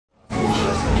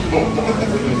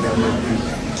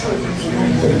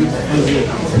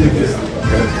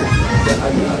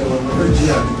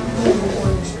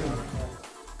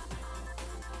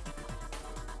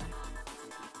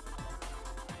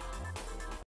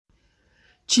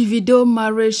Chivido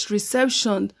marriage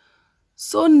reception,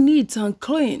 so neat and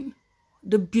clean.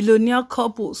 The billionaire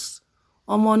couples,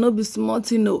 no be small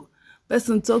thing o.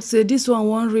 Person talk say this one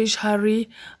won't reach Harry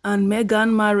and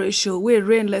Meghan marriage show wey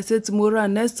rain like say tomorrow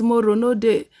and next tomorrow no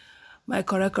day. My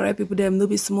correct people them no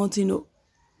be small thing o.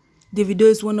 Davido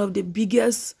is one of the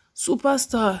biggest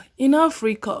superstar in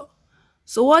Africa.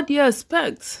 So what do you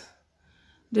expect?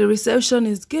 The reception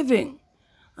is giving.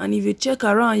 And if you check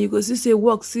around, you go see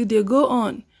work, see they go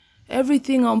on.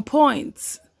 Everything on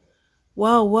point.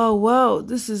 Wow, wow, wow.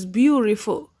 This is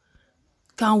beautiful.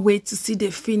 Can't wait to see the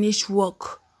finished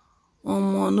work.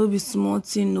 No be small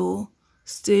thing, no.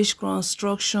 Stage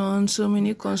construction, so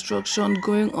many construction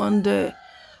going on there.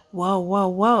 Wow, wow,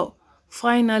 wow.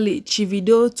 Finally,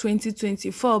 Chivido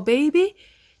 2024, baby.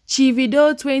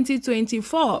 Chivido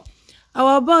 2024.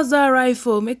 Our boss are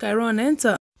rifle, make I run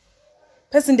enter.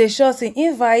 Person they short in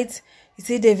invite, you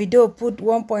see Davido put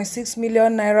 1.6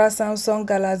 million naira Samsung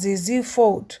Galaxy Z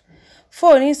Fold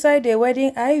phone inside the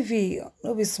wedding ivy.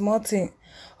 No be small thing.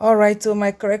 Alright, so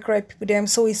my correct people them.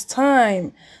 So it's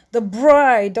time. The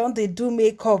bride, don't they do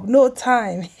makeup? No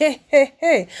time.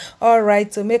 Hey.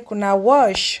 Alright, so make una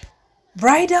wash.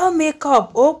 Bridal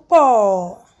makeup.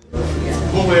 Opo.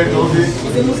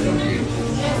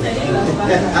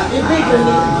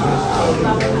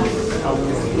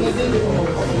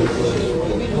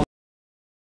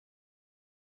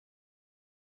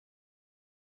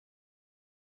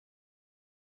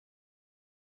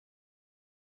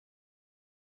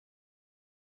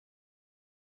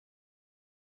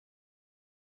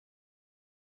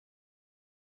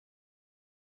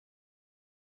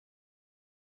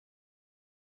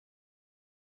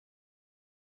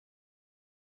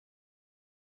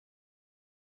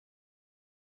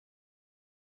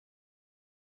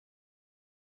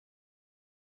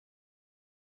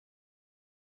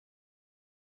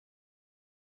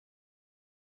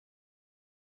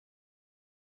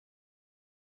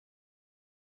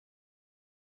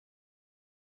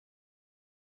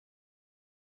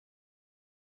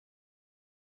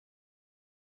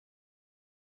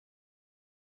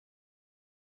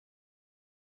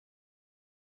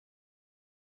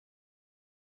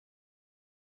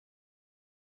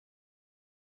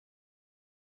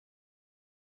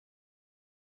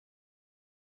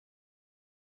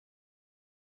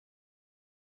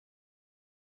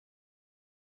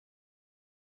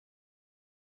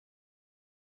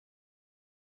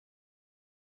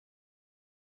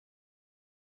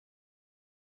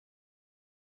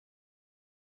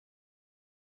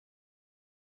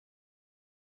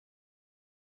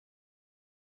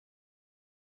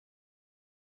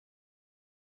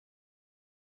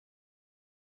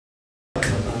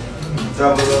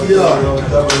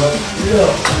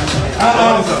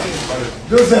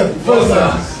 Joseph, first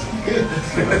time.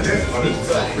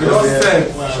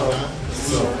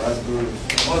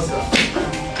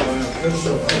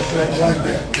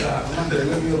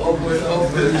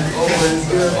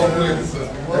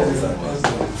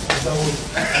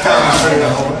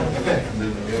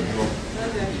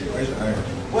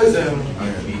 What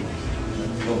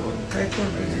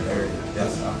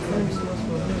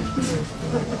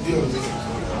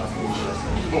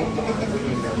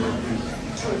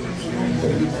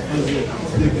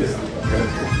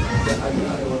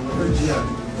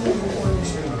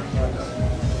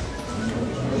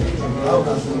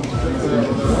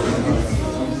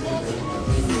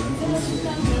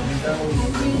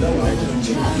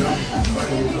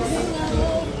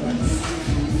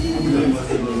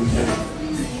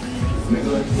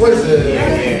is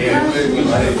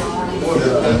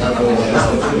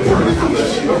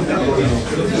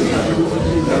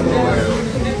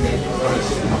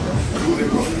it?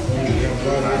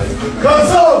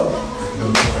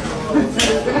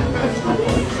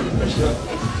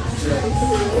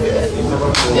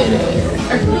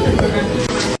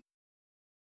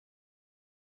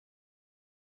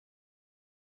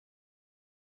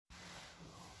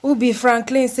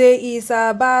 Ubifranklyn say it's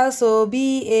about to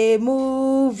be a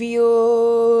movie.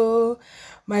 Oh.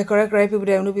 My correct people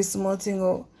them no be small thing.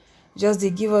 Oh. Just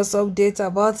they give us update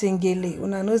about Ngele.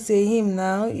 When I know say him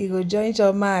now, he go join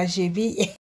your match.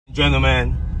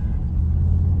 Gentlemen,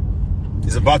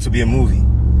 it's about to be a movie.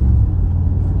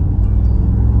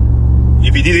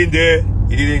 If he didn't there,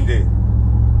 he didn't there.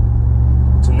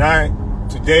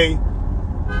 Today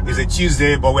is a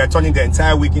Tuesday, but we're turning the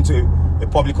entire week into a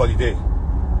public holiday.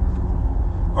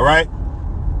 All right?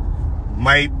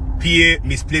 my PA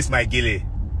misplaced my gele.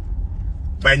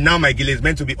 By now, my gele is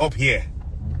meant to be up here.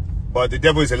 But the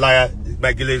devil is a liar.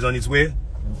 My gele is on its way.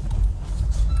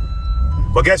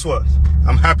 But guess what?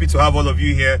 I'm happy to have all of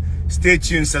you here. Stay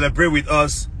tuned, celebrate with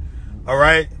us. All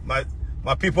right?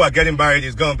 My people are getting married.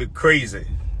 It's going to be crazy.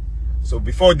 So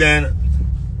before then,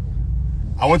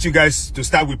 I want you guys to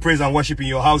start with praise and worship in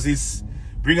your houses.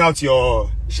 Bring out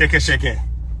your sheke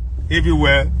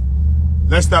everywhere.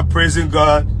 Let's start praising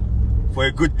God for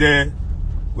a good day.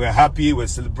 We're happy. We're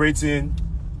celebrating.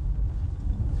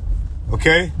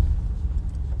 Okay?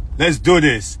 Let's do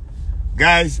this.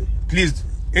 Guys, please,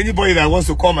 anybody that wants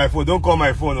to call my phone, don't call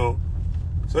my phone, oh,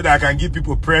 so that I can give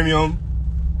people premium.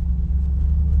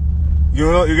 You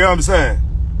know, you get what I'm saying?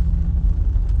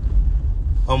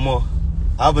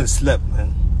 I haven't slept,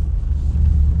 man.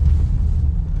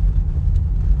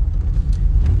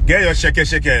 Get your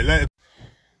sheke.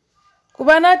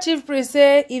 Cubana Chiefprist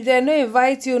say if they no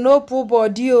invite you, no pull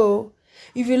body. Oh.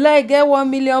 If you like get 1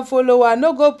 million follower,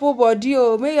 no go pull body.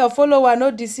 Oh. May your follower no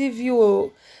deceive you.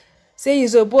 Oh. Say you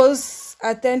suppose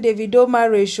attend the video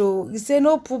marriage show. You say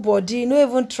no pull body, no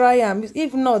even try am.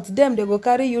 If not, them they go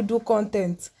carry you do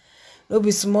content. No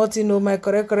be smart, no my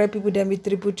correct people, them be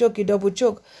triple choke, double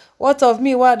choke. What of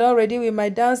me? What already with my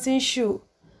dancing shoe?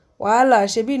 Voila,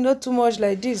 she be not too much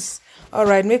like this.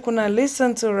 Alright, make una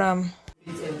listen to Ram.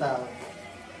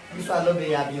 This one will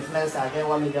be an influencer, I get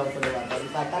 1 million followers, but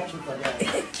if I catch you for that,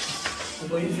 I'm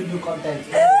going to do content.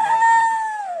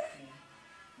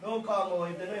 No come, or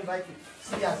if they don't invite you,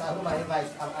 see us, I hope I invite.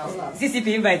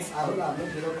 CCP invites. I hope I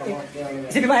make you come out there.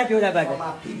 CCP might pay the bag.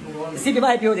 CCP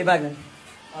might pay the bag.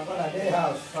 I'm going to their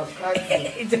house, subscribe to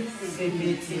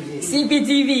CPTV.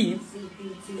 CPTV.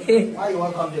 Why you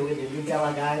want to come there with him? You get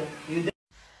one guy?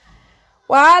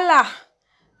 Voila!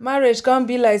 Marriage can't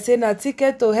be like saying a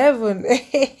ticket to heaven.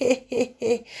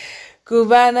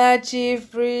 Cubana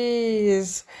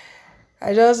Chiefprist.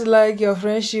 I just like your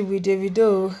friendship with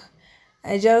Davido.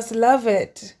 I just love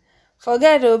it.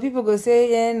 Forget though, people go say,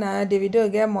 yeah, nah,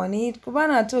 Davido get money.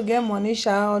 Cubana too get money,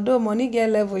 sha. Although money get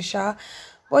level, sha.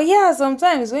 But yeah,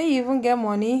 sometimes when you even get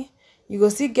money, you go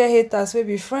still get haters will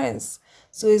be friends.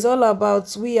 So it's all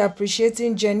about we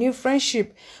appreciating genuine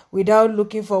friendship without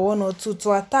looking for one or two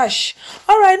to attach.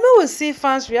 Alright, we will see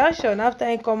fans' reaction after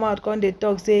he come out, come they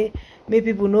talk, say, make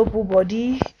people know pull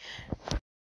body.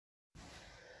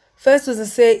 First was to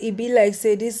say, it be like,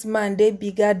 say, this man, they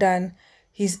bigger than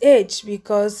his age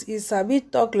because he's a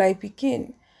bit talk like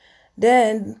Pekin.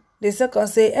 Then the second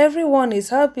say, everyone is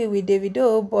happy with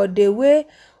Davido, but the way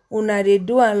una they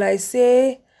do and like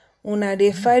say, una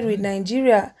they fight with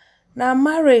Nigeria. Now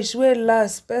marriage where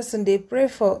last person they pray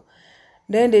for.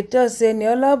 Then they tell say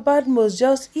Neola Badmus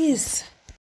just is.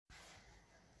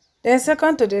 Then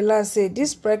second to the last say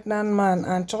this pregnant man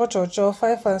and cho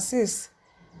 5 and 6.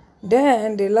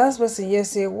 Then the last person here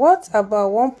say what about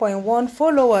 1.1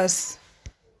 followers?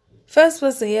 First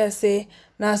person here say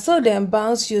now so them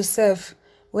bounce yourself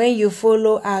when you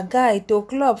follow a guy to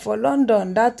club for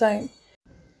London that time.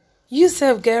 You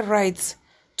self get rights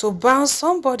to bounce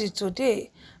somebody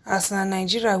today. As na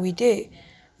Nigeria we dey.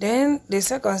 Then the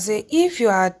second say if you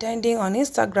are attending on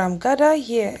Instagram, gather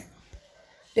here.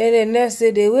 Then the next say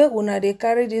the way una they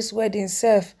carry this wedding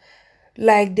self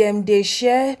like them they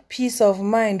share peace of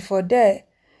mind for there.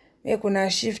 Make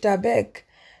una shift back.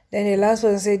 Then the last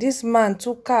one say this man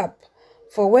took cap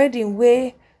for wedding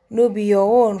way no be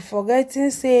your own, forgetting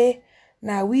say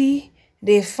na we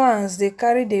the fans they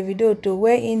carry the video to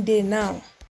where in day now.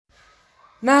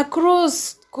 Na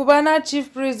cruise. Cubana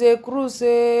Chiefprist dey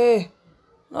cruise,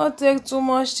 not take too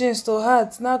much things to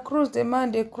heart. Na cruise, the man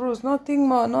dey cruise, nothing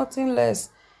more, nothing less.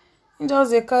 He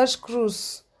just dey catch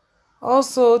cruise.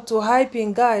 Also to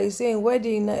hyping guys saying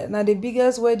wedding na the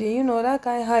biggest wedding, you know that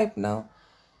kind of hype now.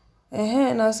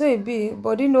 Now say it be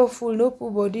body no full, no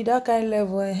pull body, that kind of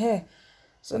level.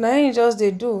 So now he just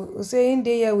dey do. Say in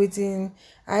dey here with him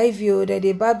Ivy or that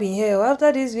they barb in hair. After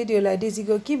this video like this, he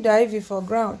go keep the Ivy for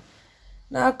ground.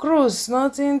 Now cruise,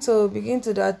 nothing to begin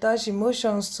to attach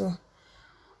emotions to.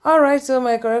 Alright, so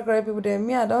my correct people, then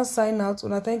me I don't sign out.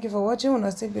 Una thank you for watching.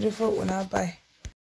 Una stay beautiful. Una bye.